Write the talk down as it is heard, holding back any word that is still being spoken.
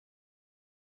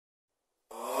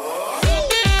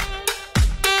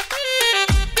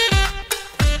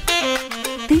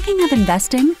Thinking of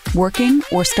investing, working,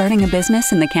 or starting a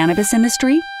business in the cannabis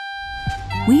industry?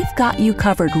 We've got you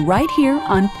covered right here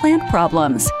on Plant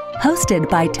Problems. Hosted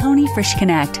by Tony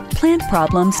Frischknecht, Plant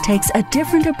Problems takes a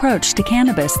different approach to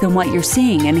cannabis than what you're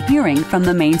seeing and hearing from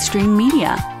the mainstream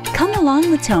media. Come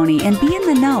along with Tony and be in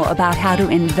the know about how to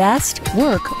invest,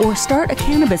 work, or start a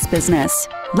cannabis business.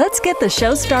 Let's get the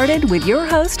show started with your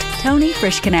host, Tony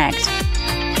Frischknecht.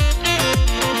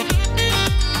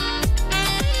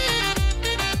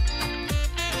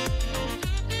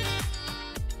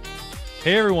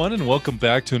 Hey everyone, and welcome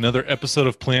back to another episode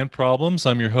of Plant Problems.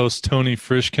 I'm your host, Tony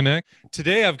Frischknecht.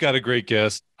 Today I've got a great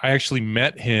guest. I actually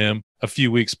met him a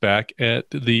few weeks back at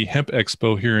the Hemp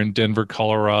Expo here in Denver,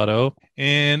 Colorado.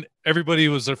 And everybody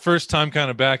was their first time kind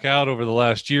of back out over the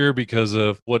last year because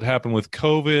of what happened with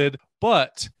COVID.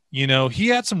 But you know, he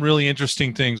had some really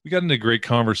interesting things. We got into a great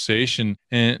conversation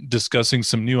and discussing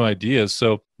some new ideas.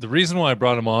 So the reason why I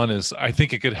brought him on is I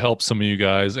think it could help some of you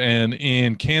guys. And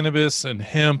in cannabis and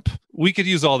hemp, we could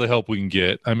use all the help we can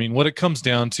get. I mean, what it comes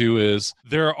down to is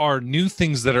there are new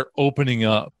things that are opening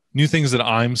up, new things that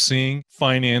I'm seeing,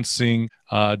 financing,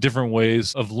 different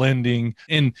ways of lending.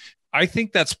 And I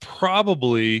think that's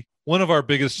probably one of our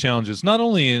biggest challenges, not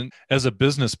only as a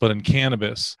business, but in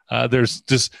cannabis. There's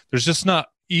just not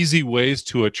easy ways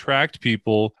to attract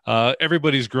people.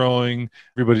 Everybody's growing.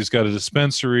 Everybody's got a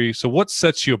dispensary. So what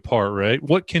sets you apart, right?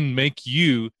 What can make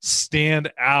you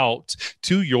stand out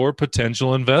to your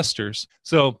potential investors?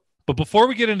 So, but before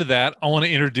we get into that, I want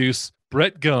to introduce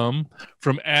Bret Gum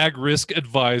from Ag Risk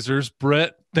Advisors.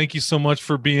 Bret, thank you so much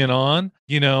for being on.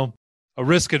 You know, a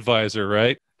risk advisor,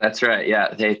 right? That's right.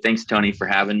 Yeah. Hey, thanks, Tony, for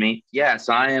having me. Yeah.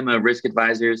 So I am a risk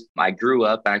advisor. I grew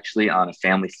up actually on a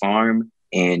family farm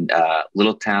in a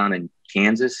little town in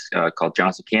Kansas called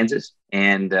Johnson, Kansas,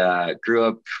 and grew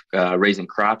up raising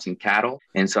crops and cattle.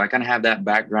 And so I kind of have that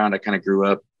background. I kind of grew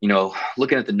up, you know,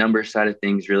 looking at the numbers side of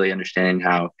things, really understanding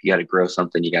how you got to grow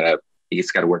something,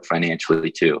 it's got to work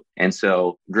financially too. And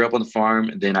so grew up on the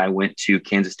farm. Then I went to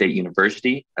Kansas State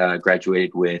University,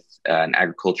 graduated with an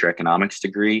agriculture economics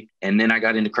degree. And then I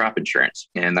got into crop insurance.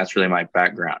 And that's really my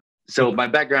background. So my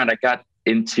background, I got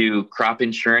into crop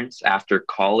insurance after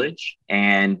college.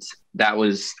 And that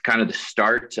was kind of the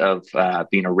start of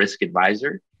being a risk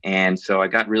advisor. And so I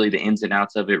got really the ins and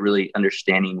outs of it, really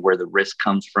understanding where the risk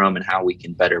comes from and how we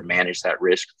can better manage that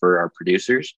risk for our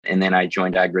producers. And then I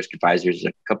joined Ag Risk Advisors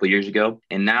a couple of years ago.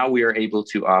 And now we are able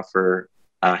to offer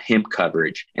hemp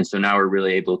coverage. And so now we're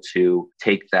really able to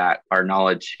take our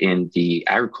knowledge in the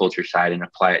agriculture side and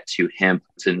apply it to hemp.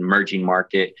 It's an emerging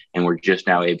market, and we're just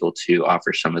now able to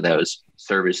offer some of those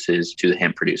services to the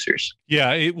hemp producers.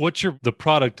 Yeah. The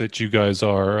product that you guys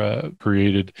are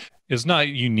created is not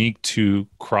unique to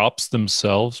crops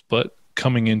themselves, but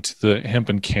coming into the hemp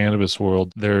and cannabis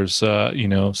world, there's,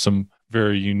 some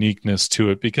very uniqueness to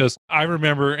it, because I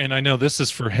remember, and I know this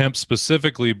is for hemp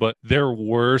specifically, but there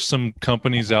were some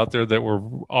companies out there that were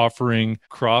offering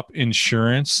crop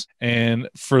insurance. And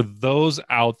for those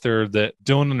out there that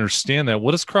don't understand that,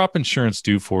 what does crop insurance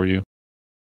do for you?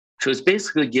 So it's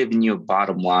basically giving you a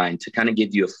bottom line to kind of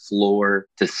give you a floor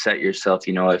to set yourself,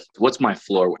 what's my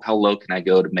floor? How low can I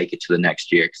go to make it to the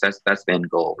next year? Because that's the end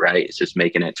goal, right? It's just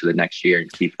making it to the next year and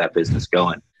keep that business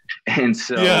going. And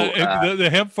so, the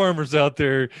hemp farmers out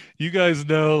there, you guys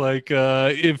know,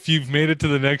 if you've made it to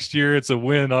the next year, it's a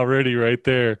win already right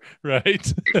there,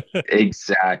 right?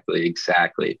 Exactly.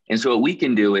 And so what we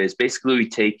can do is basically we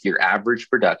take your average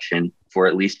production for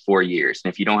at least 4 years.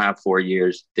 And if you don't have 4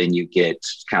 years, then you get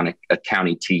kind of a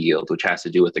county T yield, which has to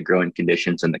do with the growing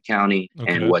conditions in the county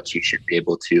and what you should be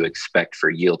able to expect for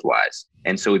yield wise.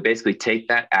 And so we basically take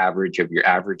that average of your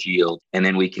average yield, and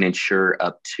then we can insure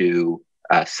up to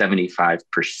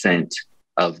 75%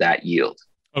 of that yield.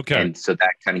 Okay. And so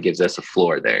that kind of gives us a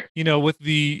floor there. You know, with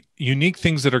the unique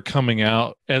things that are coming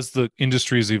out as the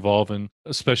industry is evolving,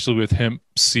 especially with hemp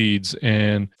seeds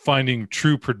and finding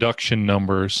true production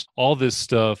numbers, all this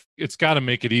stuff, it's got to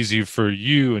make it easy for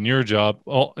you and your job,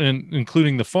 and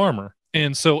including the farmer.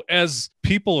 And so as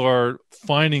people are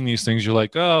finding these things, you're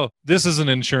like, oh, this is an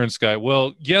insurance guy.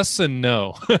 Well, yes and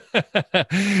no.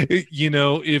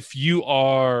 If you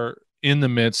are in the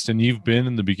midst and you've been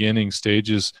in the beginning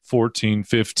stages, 14,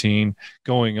 15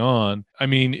 going on. I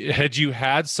mean, had you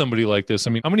had somebody like this? I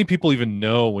mean, how many people even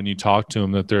know when you talk to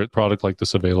them that there's a product like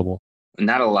this available?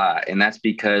 Not a lot. And that's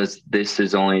because this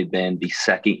has only been the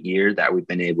second year that we've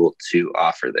been able to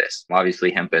offer this. Obviously,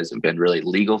 hemp hasn't been really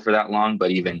legal for that long, but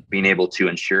even being able to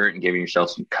insure it and giving yourself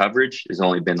some coverage has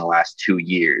only been the last 2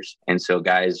 years. And so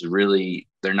guys really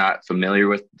they're not familiar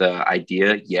with the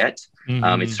idea yet.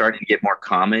 It's starting to get more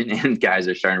common, and guys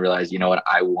are starting to realize, you know what,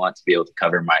 I want to be able to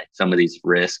cover some of these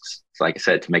risks, like I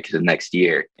said, to make it to the next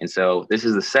year. And so this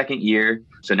is the second year.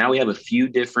 So now we have a few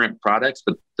different products,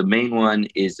 but the main one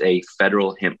is a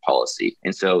federal hemp policy.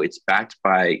 And so it's backed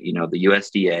by, the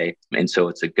USDA. And so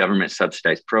it's a government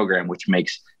subsidized program, which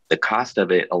makes the cost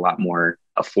of it a lot more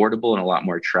affordable and a lot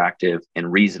more attractive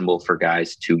and reasonable for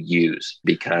guys to use,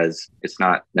 because it's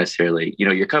not necessarily,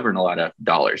 you're covering a lot of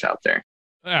dollars out there.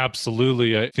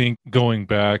 Absolutely. I think going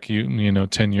back,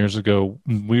 10 years ago,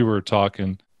 we were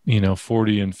talking,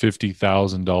 $40,000 and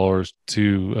 $50,000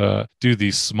 to do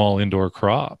these small indoor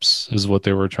crops is what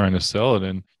they were trying to sell it.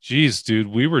 And geez, dude,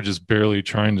 we were just barely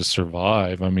trying to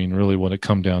survive. I mean, really, when it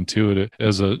come down to it,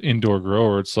 as an indoor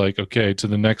grower, it's like, okay, to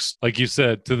the next, like you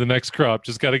said, to the next crop,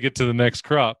 just got to get to the next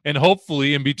crop. And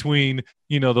hopefully in between,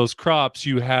 those crops,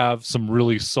 you have some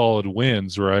really solid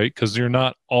wins, right? Because you're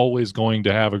not always going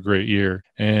to have a great year.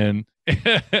 And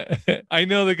I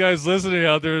know the guys listening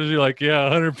out there, you're like, yeah,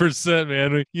 100%,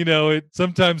 man. It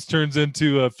sometimes turns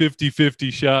into a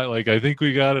 50-50 shot. Like, I think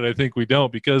we got it, I think we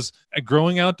don't, because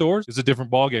growing outdoors is a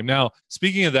different ballgame. Now,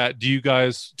 speaking of that, do you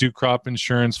guys do crop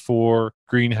insurance for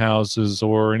greenhouses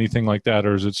or anything like that?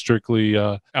 Or is it strictly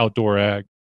outdoor ag?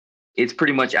 It's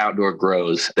pretty much outdoor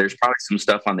grows. There's probably some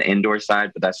stuff on the indoor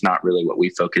side, but that's not really what we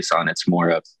focus on. It's more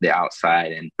of the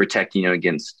outside and protecting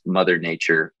against Mother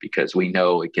Nature, because we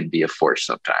know it can be a force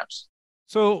sometimes.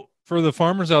 So for the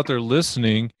farmers out there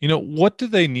listening, what do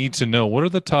they need to know? What are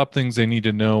the top things they need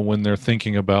to know when they're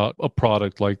thinking about a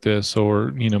product like this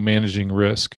or, managing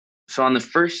risk? So on the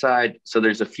first side, so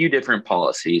there's a few different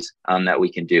policies that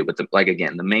we can do. But the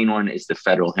main one is the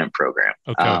federal hemp program.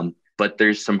 Okay. But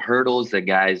there's some hurdles that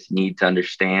guys need to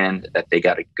understand that they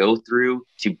got to go through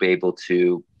to be able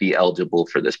to be eligible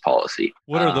for this policy.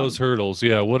 What are those hurdles?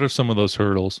 Yeah. What are some of those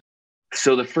hurdles?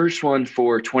 So the first one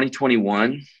for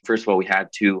 2021, first of all, we had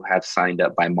to have signed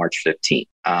up by March 15th.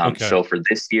 Okay. So for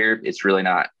this year, it's really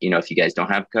not, if you guys don't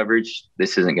have coverage,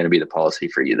 this isn't going to be the policy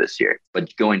for you this year.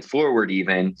 But going forward,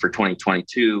 even for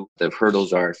 2022, the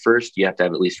hurdles are, first, you have to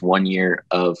have at least 1 year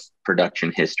of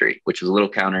production history, which is a little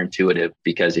counterintuitive,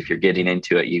 because if you're getting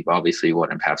into it, you obviously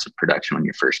want to have some production when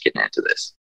you're first getting into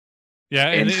this. Yeah,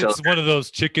 and it's one of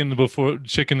those chicken or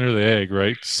the egg,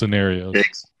 right, scenarios.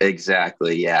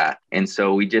 Exactly, yeah. And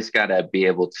so we just got to be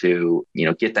able to,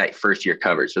 get that first year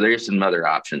covered. So there's some other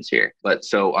options here. But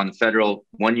so on the federal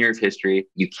 1 year of history,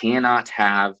 you cannot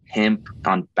have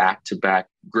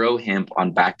grow hemp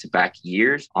on back-to-back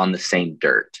years on the same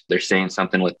dirt. They're saying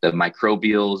something with the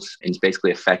microbials, and it's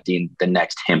basically affecting the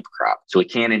next hemp crop. So we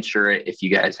can't insure it. If you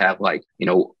guys have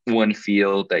one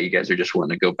field that you guys are just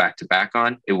wanting to go back-to-back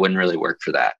on, it wouldn't really work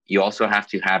for that. You also have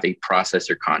to have a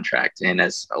processor contract. And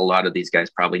as a lot of these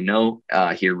guys probably know,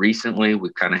 here recently,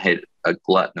 we've kind of hit a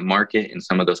glut in the market, and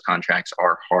some of those contracts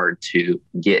are hard to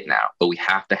get now, but we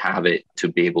have to have it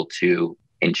to be able to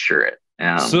insure it.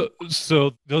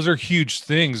 So those are huge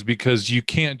things, because you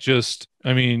can't just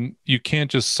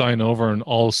sign over and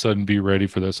all of a sudden be ready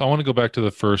for this. I want to go back to the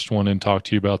first one and talk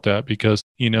to you about that, because,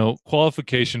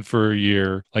 qualification for a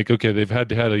year, okay, they've had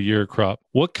to have a year crop.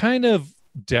 What kind of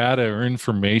data or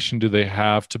information do they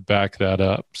have to back that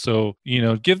up? So,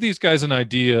 give these guys an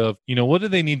idea of, what do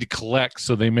they need to collect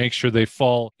so they make sure they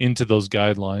fall into those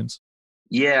guidelines?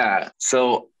 Yeah.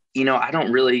 So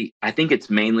I think it's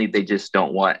mainly they just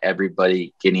don't want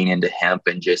everybody getting into hemp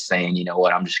and just saying, you know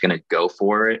what, I'm just going to go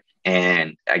for it.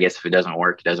 And I guess if it doesn't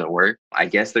work, it doesn't work. I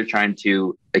guess they're trying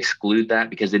to exclude that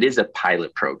because it is a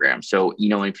pilot program. So,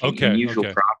 in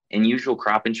usual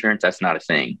crop insurance, that's not a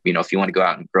thing. If you want to go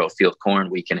out and grow a field of corn,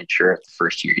 we can insure it the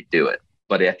first year you do it.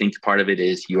 But I think part of it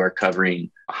is you are covering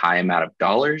a high amount of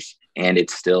dollars, and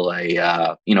it's still it's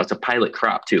a pilot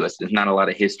crop too. There's not a lot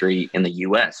of history in the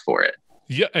US for it.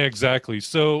 Yeah, exactly.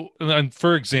 So, and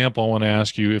for example, I want to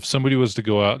ask you, if somebody was to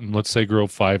go out and let's say grow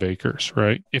 5 acres,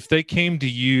 right? If they came to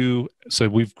you,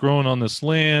 said, we've grown on this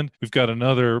land, we've got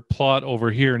another plot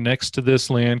over here next to this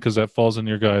land, because that falls in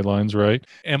your guidelines, right?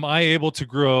 Am I able to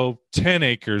grow 10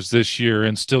 acres this year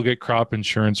and still get crop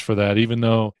insurance for that, even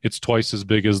though it's twice as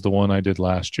big as the one I did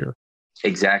last year?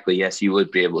 Exactly. Yes, you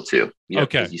would be able to.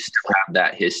 Okay. You still have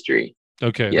that history.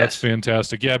 Okay, yes. That's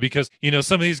fantastic. Yeah, because,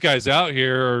 some of these guys out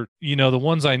here are, the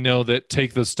ones I know that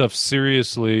take this stuff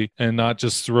seriously and not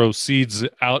just throw seeds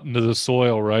out into the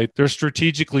soil, right? They're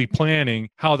strategically planning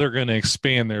how they're going to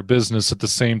expand their business at the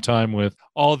same time with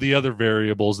all the other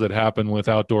variables that happen with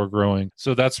outdoor growing.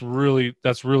 So that's really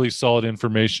solid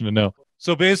information to know.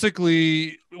 So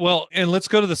basically, and let's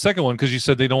go to the second one, because you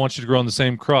said they don't want you to grow on the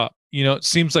same crop. it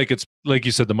seems like it's, like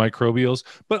you said, the microbials,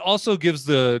 but also gives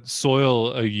the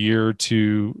soil a year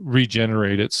to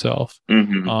regenerate itself.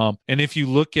 And if you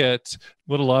look at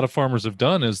what a lot of farmers have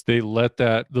done is they let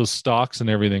those stalks and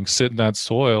everything sit in that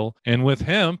soil. And with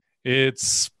hemp,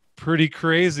 it's pretty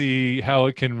crazy how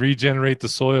it can regenerate the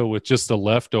soil with just the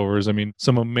leftovers. I mean,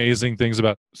 some amazing things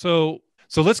about. So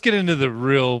let's get into the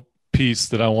real piece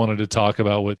that I wanted to talk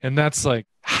about and that's like,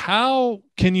 how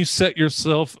can you set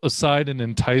yourself aside and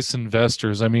entice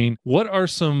investors? I mean, what are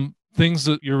some things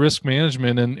that your risk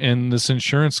management and this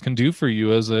insurance can do for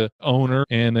you as a owner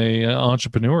and a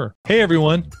entrepreneur? Hey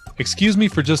everyone, excuse me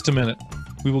for just a minute.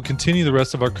 We will continue the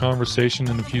rest of our conversation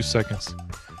in a few seconds.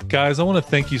 Guys, I want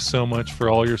to thank you so much for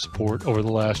all your support over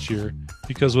the last year,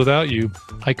 because without you,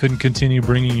 I couldn't continue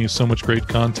bringing you so much great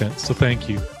content. So thank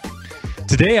you.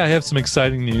 Today, I have some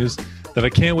exciting news that I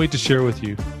can't wait to share with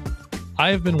you. I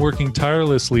have been working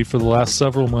tirelessly for the last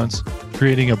several months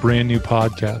creating a brand new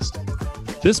podcast.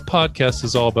 This podcast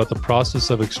is all about the process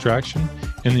of extraction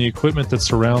and the equipment that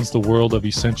surrounds the world of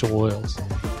essential oils.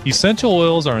 Essential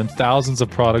oils are in thousands of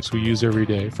products we use every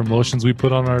day, from lotions we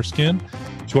put on our skin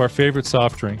to our favorite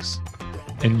soft drinks.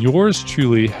 And yours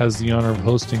truly has the honor of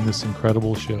hosting this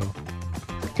incredible show.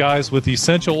 Guys, with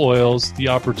essential oils, the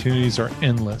opportunities are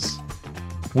endless.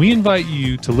 We invite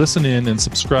you to listen in and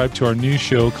subscribe to our new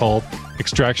show called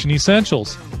Extraction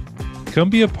Essentials. Come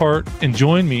be a part and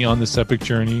join me on this epic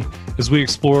journey as we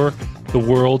explore the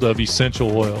world of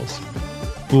essential oils.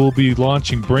 We will be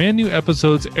launching brand new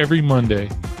episodes every Monday.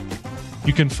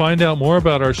 You can find out more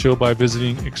about our show by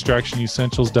visiting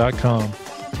extractionessentials.com.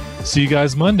 See you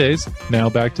guys Mondays. Now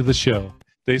back to the show.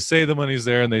 They say the money's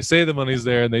there, and they say the money's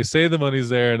there, and they say the money's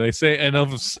there, and they say,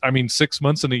 6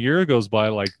 months and a year goes by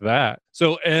like that.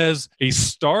 So as a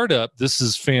startup, this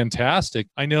is fantastic.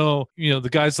 I know, the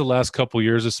guys the last couple of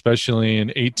years, especially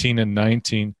in 18 and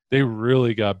 19, they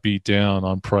really got beat down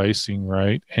on pricing,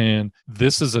 right? And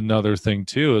this is another thing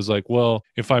too, is like, well,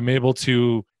 if I'm able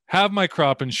to have my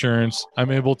crop insurance,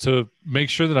 I'm able to make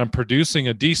sure that I'm producing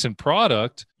a decent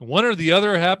product. One or the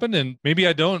other happened, and maybe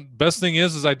I don't. Best thing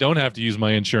is I don't have to use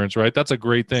my insurance, right? That's a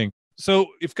great thing. So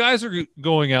if guys are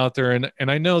going out there,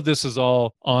 and I know this is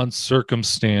all on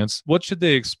circumstance, what should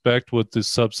they expect with this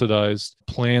subsidized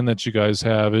plan that you guys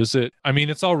have?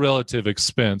 It's all relative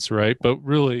expense, right? But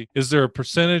really, is there a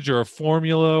percentage or a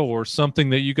formula or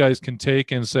something that you guys can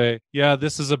take and say, yeah,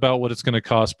 this is about what it's going to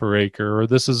cost per acre, or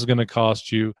this is going to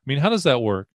cost you? How does that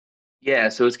work? Yeah,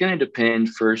 so it's going to depend,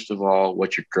 first of all,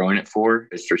 what you're growing it for.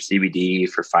 It's for CBD,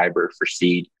 for fiber, for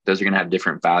seed. Those are going to have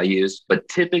different values. But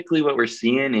typically what we're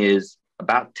seeing is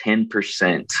about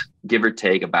 10%, give or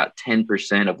take about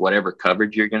 10% of whatever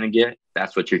coverage you're going to get.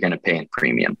 That's what you're going to pay in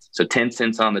premium. So 10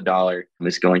 cents on the dollar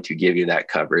is going to give you that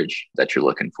coverage that you're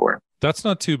looking for. That's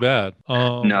not too bad.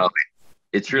 No,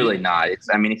 it's really not.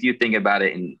 If you think about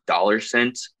it in dollar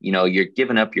cents, you're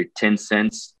giving up your 10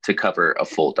 cents to cover a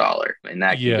full dollar, and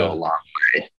that can go a long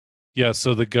way. Yeah.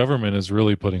 So the government is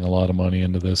really putting a lot of money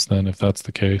into this then, if that's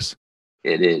the case.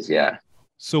 It is. Yeah.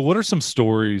 So what are some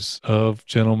stories of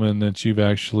gentlemen that you've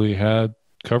actually had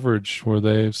coverage where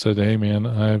they've said, hey man,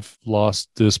 I've lost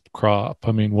this crop?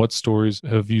 What stories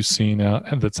have you seen out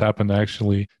that's happened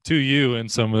actually to you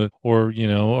and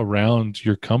around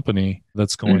your company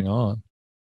that's going on?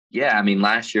 Yeah,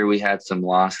 last year we had some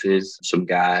losses, some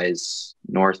guys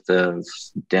north of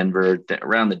Denver,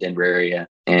 around the Denver area,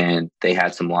 and they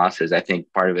had some losses. I think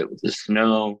part of it was the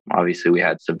snow. Obviously, we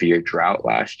had severe drought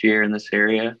last year in this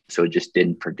area, so it just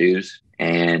didn't produce,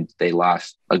 and they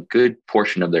lost a good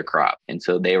portion of their crop. And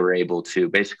so they were able to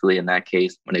basically, in that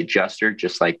case, an adjuster,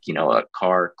 just like, a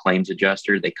car claims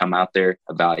adjuster, they come out there,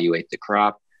 evaluate the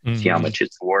crop, see how much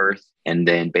it's worth. And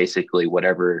then basically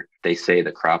whatever they say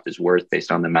the crop is worth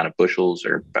based on the amount of bushels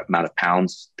or amount of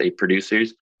pounds they produce,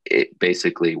 it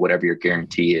basically, whatever your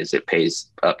guarantee is, it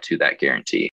pays up to that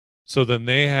guarantee. So then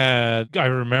I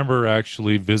remember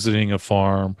actually visiting a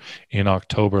farm in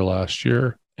October last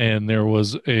year, and there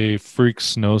was a freak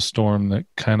snowstorm that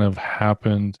kind of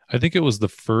happened. I think it was the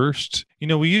first,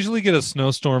 we usually get a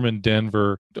snowstorm in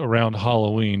Denver around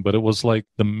Halloween, but it was like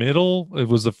it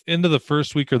was the end of the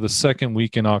first week or the second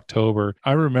week in October.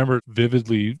 I remember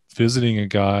vividly visiting a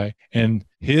guy, and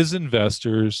his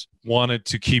investors wanted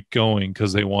to keep going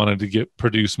because they wanted to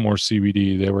produce more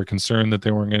CBD. They were concerned that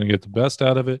they weren't going to get the best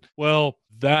out of it. Well,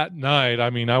 that night,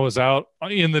 I was out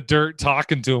in the dirt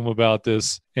talking to them about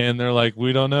this, and they're like,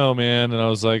 we don't know, man. And I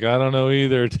was like, I don't know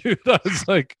either, dude. I was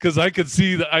like, because I could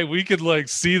see we could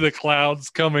see the clouds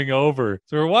coming over.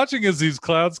 So we're watching as these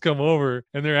clouds come over,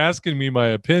 and they're asking me my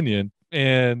opinion.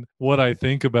 And what I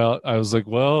think about, I was like,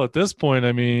 well, at this point,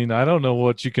 I mean, I don't know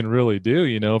what you can really do.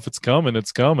 If it's coming,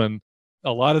 it's coming.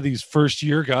 A lot of these first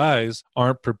year guys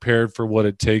aren't prepared for what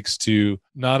it takes to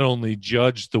not only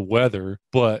judge the weather,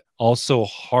 but also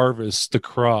harvest the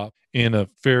crop in a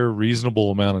fair,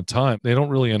 reasonable amount of time. They don't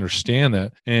really understand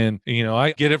that. And,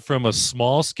 I get it from a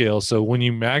small scale. So when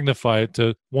you magnify it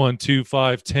to 1, 2,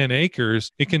 5, 10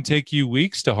 acres, it can take you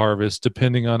weeks to harvest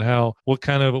depending on what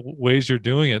kind of ways you're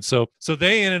doing it. So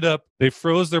they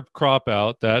froze their crop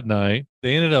out that night.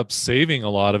 They ended up saving a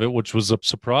lot of it, which was a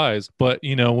surprise. But,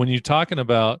 when you're talking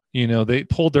about, they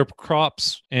pulled their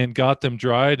crops and got them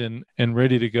dried and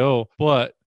ready to go.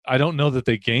 But I don't know that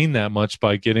they gained that much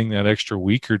by getting that extra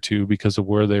week or two because of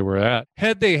where they were at.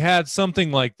 Had they had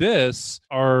something like this,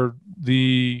 is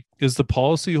the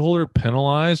policyholder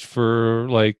penalized for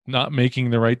not making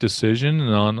the right decision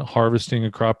and on harvesting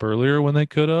a crop earlier when they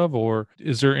could have? Or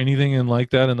is there anything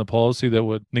like that in the policy that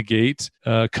would negate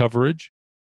coverage?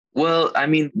 Well, I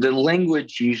mean, the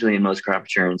language usually in most crop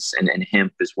insurance and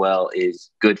hemp as well is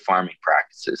good farming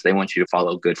practices. They want you to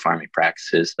follow good farming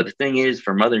practices. But the thing is,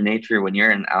 for Mother Nature, when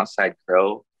you're an outside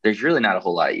grow, there's really not a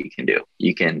whole lot you can do.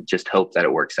 You can just hope that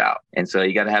it works out. And so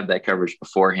you got to have that coverage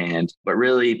beforehand. But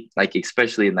really,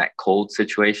 especially in that cold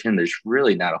situation, there's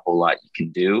really not a whole lot you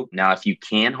can do. Now, if you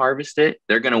can harvest it,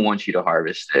 they're going to want you to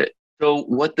harvest it. So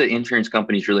what the insurance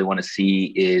companies really want to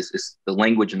see is the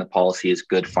language in the policy is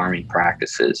good farming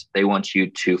practices. They want you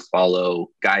to follow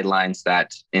guidelines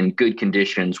that in good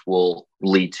conditions will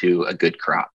lead to a good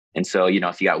crop. And so,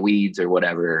 if you got weeds or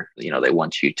whatever, they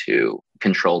want you to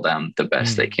control them the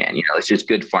best they can. It's just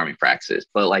good farming practices.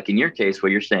 But in your case,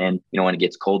 what you're saying, when it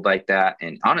gets cold like that,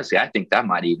 and honestly, I think that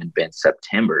might even been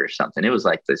September or something. It was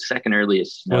the second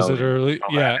earliest snow. Was it early?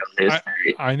 Yeah.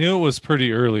 I knew it was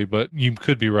pretty early, but you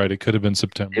could be right. It could have been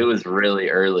September. It was really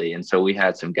early. And so we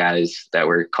had some guys that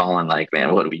were calling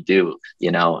man, what do we do?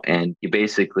 And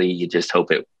you just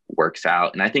hope it works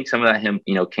out. And I think some of that hemp,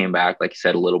 came back, like you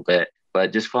said, a little bit.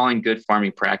 But just following good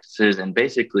farming practices and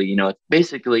basically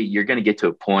you're going to get to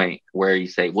a point where you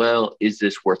say, well, is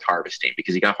this worth harvesting?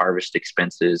 Because you got harvest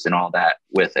expenses and all that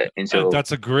with it. And so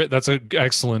that's an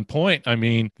excellent point. I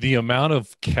mean, the amount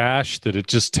of cash that it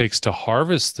just takes to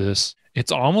harvest this,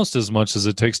 it's almost as much as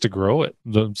it takes to grow it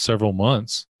the several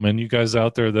months. And you guys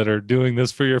out there that are doing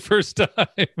this for your first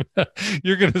time,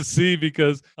 you're going to see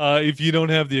because if you don't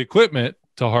have the equipment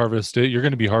to harvest it, you're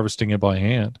going to be harvesting it by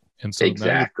hand. And so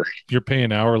exactly, you're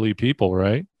paying hourly people,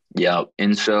 right? Yeah.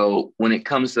 And so when it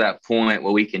comes to that point,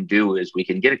 what we can do is we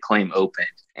can get a claim opened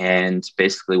and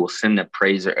basically we'll send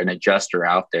an adjuster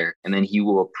out there, and then he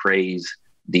will appraise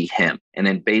the hemp. And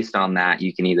then based on that,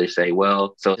 you can either say,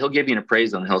 well, so he'll give you an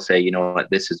appraisal and he'll say, you know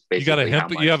what, this is basically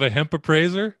you have a hemp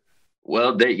appraiser?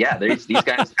 Well, these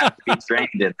guys have to be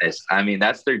trained in this. I mean,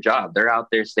 that's their job. They're out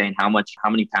there saying how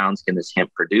many pounds can this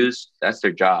hemp produce? That's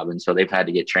their job. And so they've had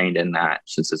to get trained in that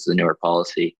since it's a newer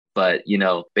policy. But,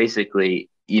 basically,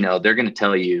 they're going to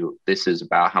tell you this is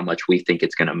about how much we think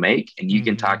it's going to make. And you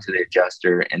can talk to the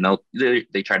adjuster and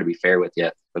they try to be fair with you.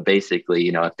 But basically,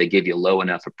 if they give you a low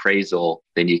enough appraisal,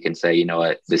 then you can say, you know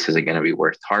what, this isn't going to be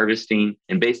worth harvesting.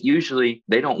 And usually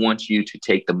they don't want you to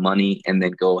take the money and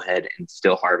then go ahead and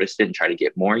still harvest it and try to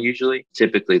get more.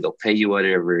 Typically, they'll pay you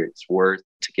whatever it's worth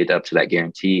to get up to that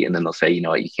guarantee. And then they'll say, you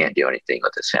know what, you can't do anything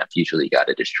with this hemp. Usually you got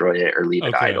to destroy it or leave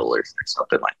it idle or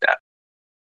something like that.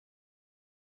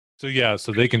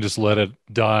 So they can just let it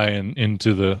die and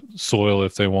into the soil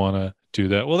if they want to do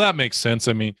that. Well, that makes sense.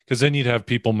 I mean, because then you'd have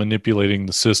people manipulating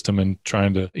the system and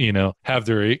trying to, have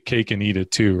their cake and eat it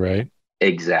too, right?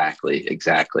 Exactly.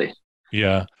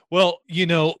 Yeah. Well,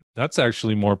 that's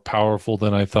actually more powerful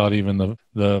than I thought, even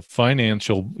the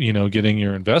financial, getting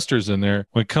your investors in there.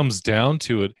 When it comes down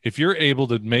to it, if you're able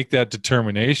to make that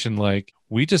determination,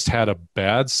 we just had a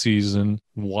bad season,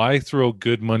 why throw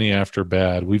good money after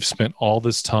bad? We've spent all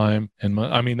this time and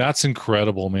I mean, that's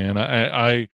incredible, man.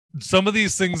 I some of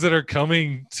these things that are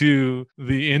coming to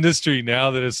the industry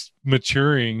now that is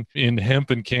maturing in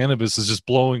hemp and cannabis is just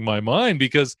blowing my mind,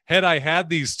 because had I had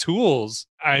these tools,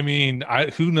 I mean,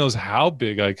 who knows how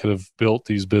big I could have built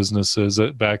these businesses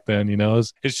back then,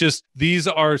 It's just, these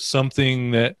are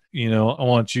something that, I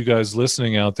want you guys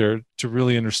listening out there to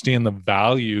really understand the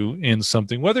value in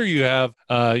something, whether you have,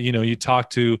 you talk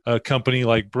to a company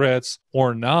like Bret's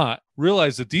or not.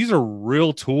 Realize that these are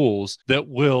real tools that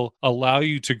will allow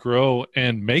you to grow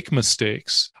and make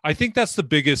mistakes. I think that's the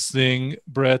biggest thing,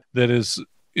 Bret, that is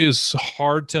is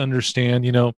hard to understand.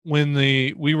 You know, when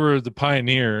we were the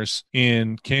pioneers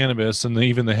in cannabis and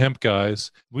even the hemp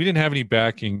guys, we didn't have any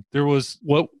backing.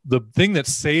 The thing that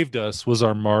saved us was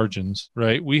our margins,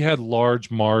 right? We had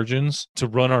large margins to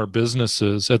run our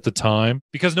businesses at the time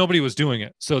because nobody was doing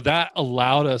it. So that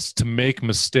allowed us to make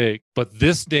mistakes. But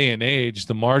this day and age,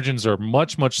 the margins are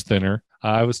much, much thinner.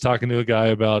 I was talking to a guy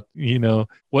about,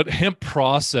 what hemp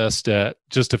processed at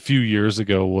just a few years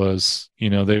ago was, they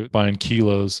were buying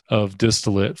kilos of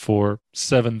distillate for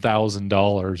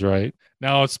 $7,000, right?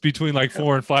 Now it's between like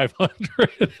 400 and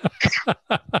 500.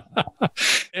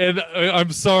 And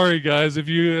I'm sorry, guys, if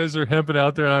you guys are hemping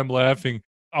out there and I'm laughing.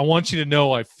 I want you to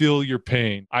know I feel your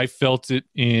pain. I felt it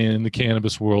in the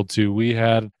cannabis world too. We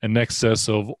had an excess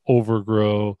of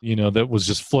overgrow, that was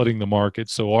just flooding the market.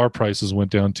 So our prices went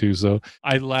down too. So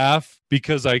I laugh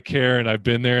because I care and I've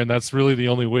been there. And that's really the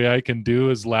only way I can do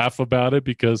is laugh about it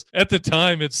because at the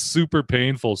time it's super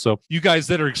painful. So you guys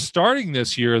that are starting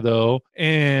this year though,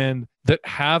 and that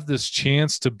have this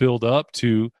chance to build up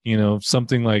to,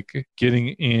 something like getting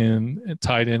in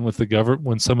tied in with the government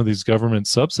when some of these government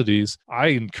subsidies, I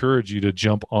encourage you to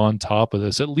jump on top of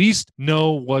this. At least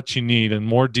know what you need in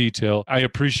more detail. I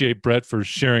appreciate Bret for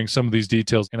sharing some of these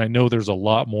details. And I know there's a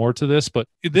lot more to this, but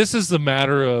this is the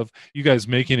matter of you guys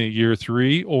making it year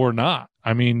 3 or not.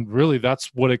 I mean, really,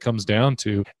 that's what it comes down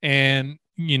to. And,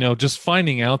 just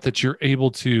finding out that you're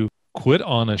able to quit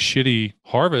on a shitty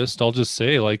harvest. I'll just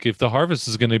say, like, if the harvest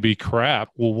is going to be crap,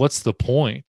 well, what's the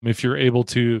point? If you're able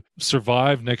to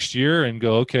survive next year and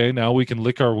go, okay, now we can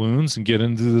lick our wounds and get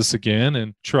into this again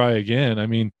and try again. I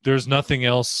mean, there's nothing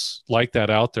else like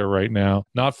that out there right now,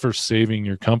 not for saving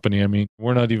your company. I mean,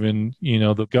 we're not even,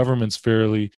 the government's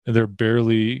they're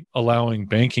barely allowing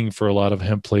banking for a lot of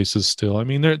hemp places still. I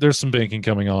mean, there's some banking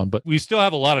coming on, but we still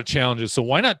have a lot of challenges. So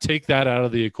why not take that out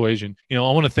of the equation? I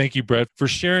want to thank you, Bret, for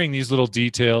sharing these little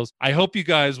details. I hope you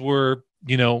guys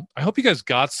I hope you guys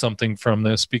got something from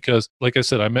this because, like I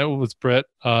said, I met with Bret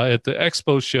at the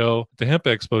expo show, the Hemp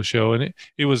Expo show, and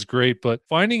it was great. But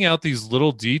finding out these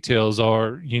little details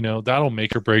are, that'll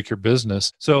make or break your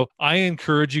business. So I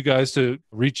encourage you guys to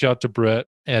reach out to Bret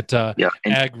at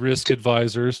Ag Risk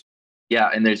Advisors. Yeah.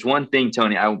 And there's one thing,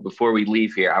 Tony, before we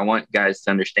leave here, I want guys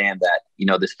to understand that,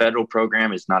 this federal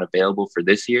program is not available for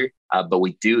this year. But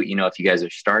we do, if you guys are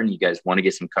starting, you guys want to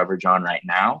get some coverage on right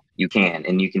now, you can.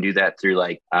 And you can do that through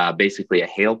basically a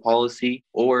hail policy,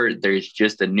 or there's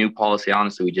just a new policy.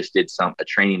 Honestly, we just did a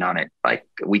training on it like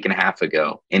a week and a half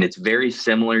ago. And it's very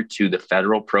similar to the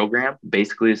federal program,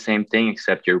 basically the same thing,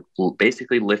 except you're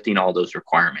basically lifting all those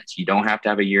requirements. You don't have to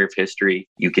have a year of history.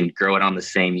 You can grow it on the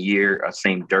same year,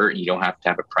 same dirt, and you don't have to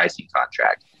have a pricing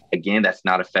contract. Again, that's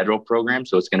not a federal program.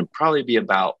 So it's going to probably be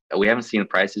we haven't seen the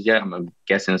prices yet. I'm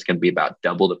guessing it's going to be about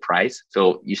double the price.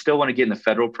 So you still want to get in the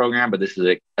federal program, but this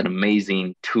is an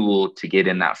amazing tool to get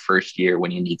in that first year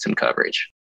when you need some coverage.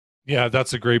 Yeah,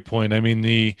 that's a great point. I mean,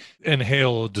 the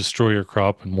hail will destroy your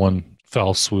crop in one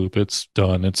foul swoop. It's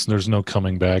done. There's no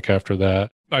coming back after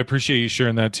that. I appreciate you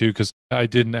sharing that too, because I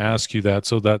didn't ask you that.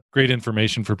 So that great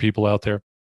information for people out there.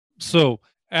 So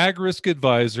Ag Risk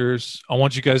Advisors, I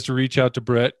want you guys to reach out to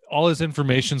Bret. All his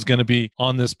information is going to be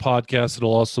on this podcast.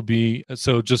 It'll also be,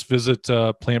 so just visit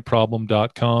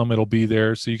plantproblem.com. It'll be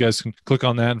there. So you guys can click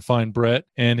on that and find Bret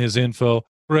and his info.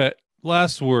 Bret,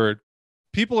 last word.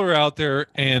 People are out there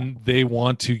and they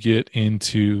want to get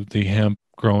into the hemp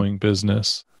growing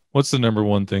business. What's the number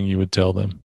one thing you would tell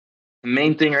them? The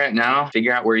main thing right now,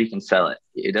 figure out where you can sell it.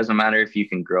 It doesn't matter if you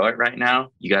can grow it right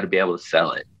now, you got to be able to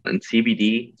sell it. And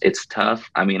CBD, it's tough.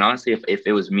 I mean, honestly, if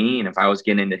it was me and if I was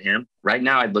getting into hemp, right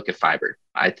now I'd look at fiber.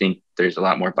 I think there's a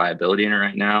lot more viability in it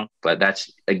right now. But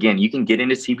that's, again, you can get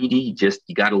into CBD,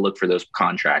 you got to look for those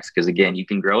contracts because, again, you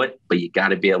can grow it, but you got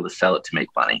to be able to sell it to make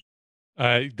money.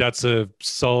 That's a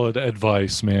solid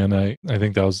advice, man. I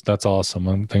think that's awesome.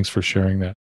 And thanks for sharing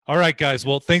that. All right, guys.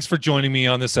 Well, thanks for joining me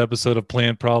on this episode of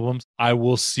Plant Problems. I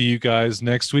will see you guys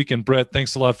next week. And Bret,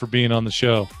 thanks a lot for being on the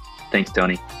show. Thanks,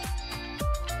 Tony.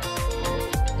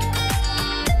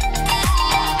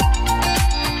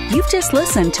 You've just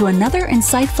listened to another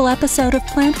insightful episode of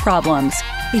Plant Problems.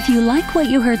 If you like what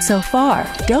you heard so far,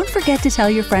 don't forget to tell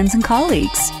your friends and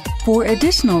colleagues. For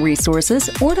additional resources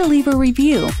or to leave a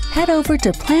review, head over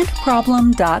to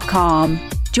plantproblem.com.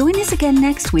 Join us again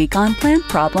next week on Plant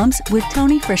Problems with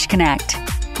Tony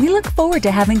Frischknecht. We look forward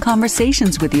to having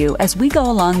conversations with you as we go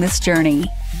along this journey.